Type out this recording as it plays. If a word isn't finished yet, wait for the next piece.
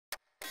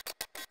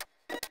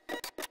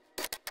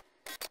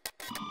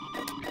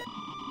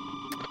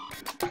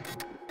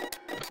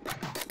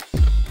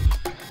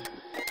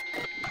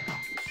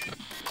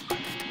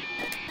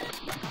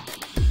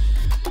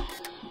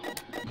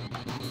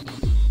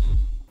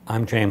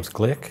I'm James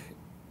Gleick.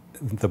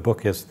 The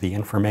book is The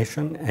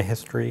Information, a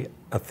History,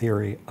 a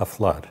Theory, a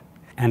Flood.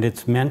 And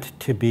it's meant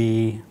to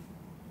be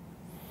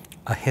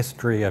a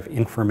history of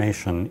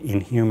information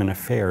in human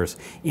affairs.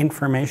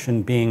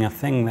 Information being a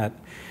thing that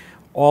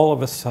all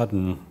of a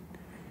sudden,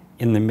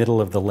 in the middle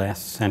of the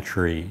last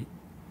century,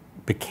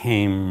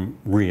 became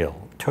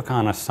real, took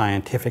on a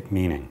scientific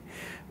meaning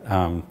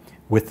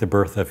with the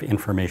birth of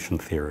information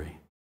theory.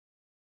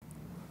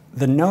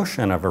 The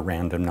notion of a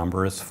random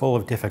number is full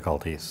of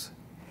difficulties.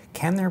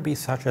 Can there be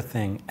such a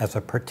thing as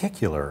a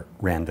particular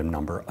random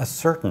number, a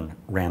certain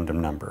random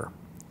number?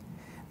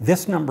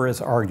 This number is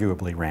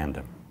arguably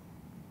random.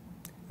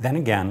 Then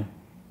again,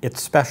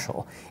 it's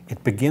special.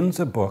 It begins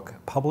a book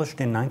published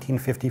in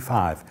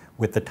 1955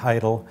 with the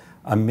title,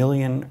 A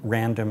Million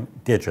Random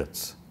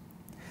Digits.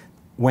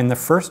 When the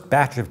first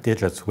batch of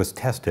digits was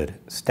tested,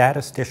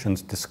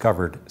 statisticians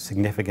discovered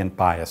significant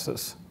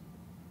biases.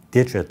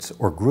 Digits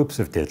or groups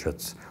of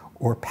digits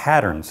or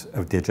patterns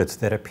of digits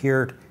that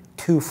appeared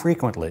too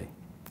frequently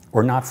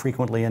or not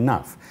frequently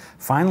enough.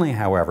 Finally,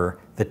 however,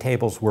 the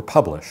tables were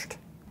published.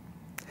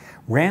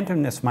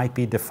 Randomness might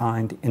be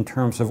defined in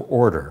terms of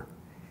order,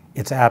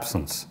 its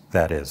absence,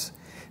 that is.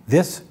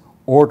 This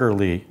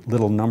orderly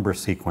little number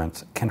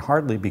sequence can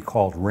hardly be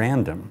called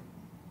random,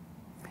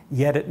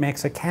 yet it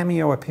makes a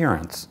cameo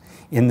appearance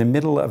in the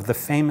middle of the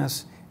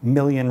famous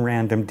million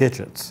random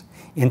digits.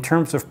 In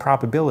terms of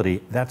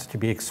probability, that's to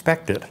be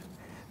expected.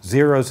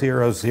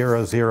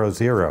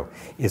 00000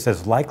 is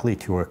as likely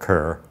to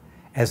occur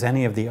as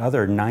any of the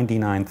other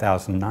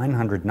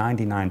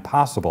 99,999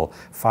 possible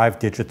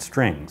five-digit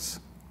strings.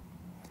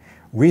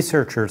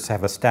 Researchers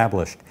have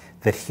established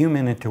that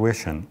human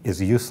intuition is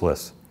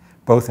useless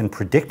both in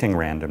predicting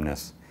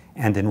randomness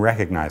and in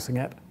recognizing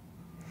it.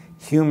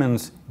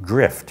 Humans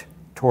drift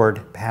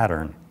toward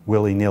pattern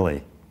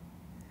willy-nilly.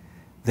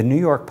 The New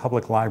York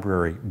Public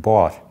Library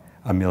bought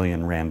A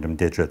Million Random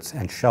Digits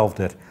and shelved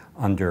it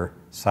under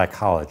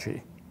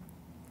psychology.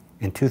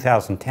 In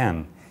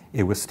 2010,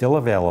 it was still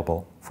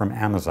available from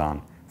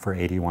Amazon for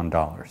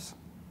 $81.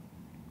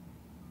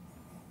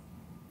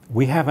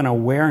 We have an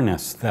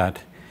awareness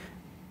that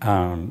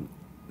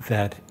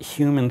that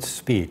human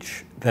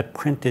speech, that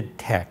printed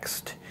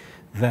text,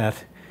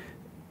 that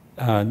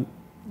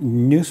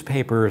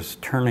newspapers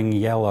turning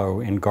yellow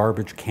in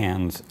garbage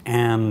cans,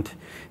 and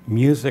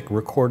music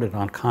recorded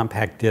on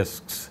compact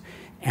discs,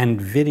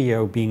 and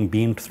video being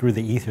beamed through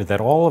the ether,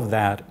 that all of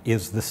that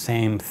is the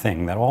same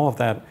thing, that all of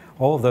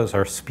those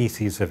are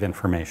species of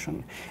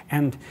information.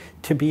 And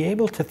to be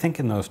able to think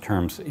in those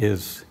terms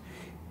is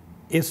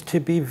to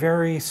be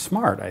very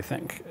smart, I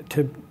think,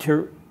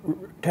 to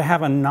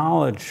have a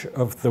knowledge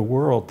of the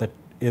world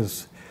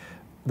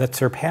that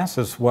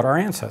surpasses what our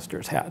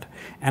ancestors had.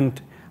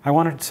 And I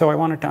wanted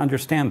to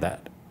understand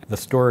that. The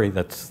story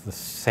that's the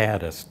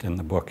saddest in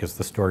the book is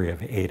the story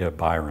of Ada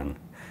Byron,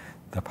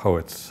 the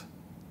poet's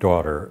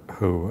daughter,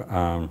 who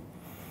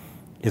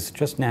is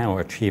just now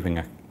achieving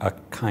a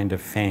kind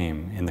of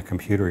fame in the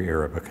computer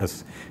era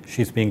because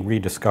she's being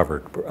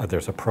rediscovered.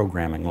 There's a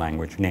programming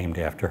language named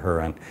after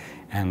her,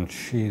 and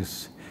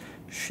she's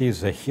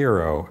a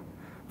hero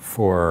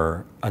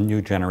for a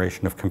new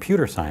generation of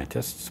computer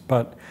scientists.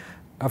 But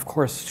of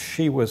course,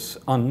 she was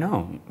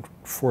unknown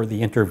for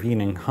the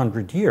intervening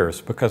 100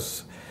 years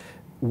because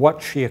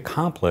what she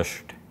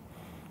accomplished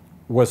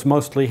was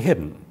mostly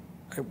hidden.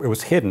 It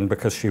was hidden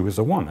because she was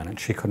a woman and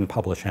she couldn't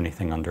publish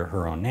anything under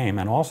her own name,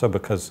 and also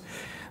because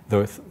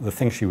the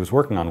thing she was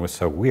working on was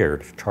so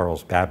weird.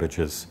 Charles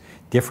Babbage's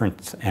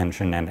difference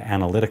engine and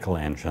analytical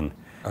engine,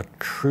 a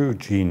true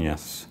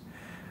genius,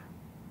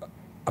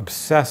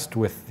 obsessed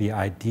with the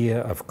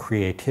idea of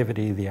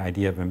creativity, the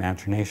idea of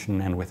imagination,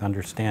 and with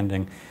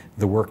understanding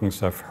the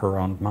workings of her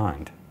own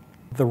mind.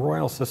 The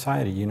Royal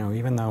Society, you know,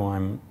 even though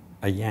I'm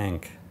a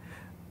Yank,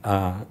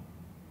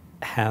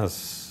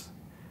 has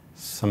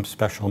some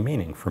special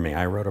meaning for me.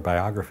 I wrote a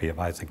biography of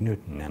Isaac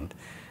Newton, and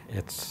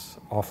it's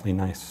awfully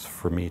nice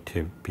for me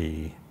to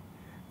be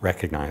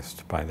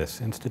recognized by this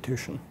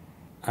institution.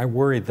 I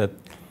worried that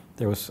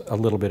there was a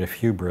little bit of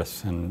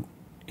hubris in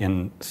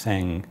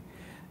saying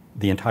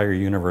the entire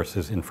universe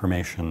is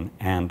information,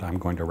 and I'm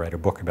going to write a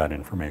book about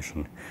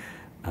information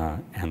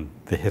and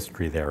the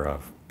history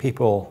thereof.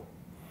 People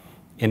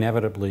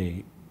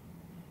inevitably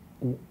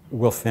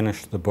will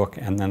finish the book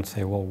and then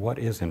say, well, what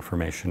is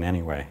information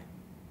anyway?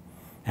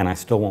 And I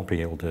still won't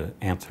be able to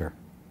answer.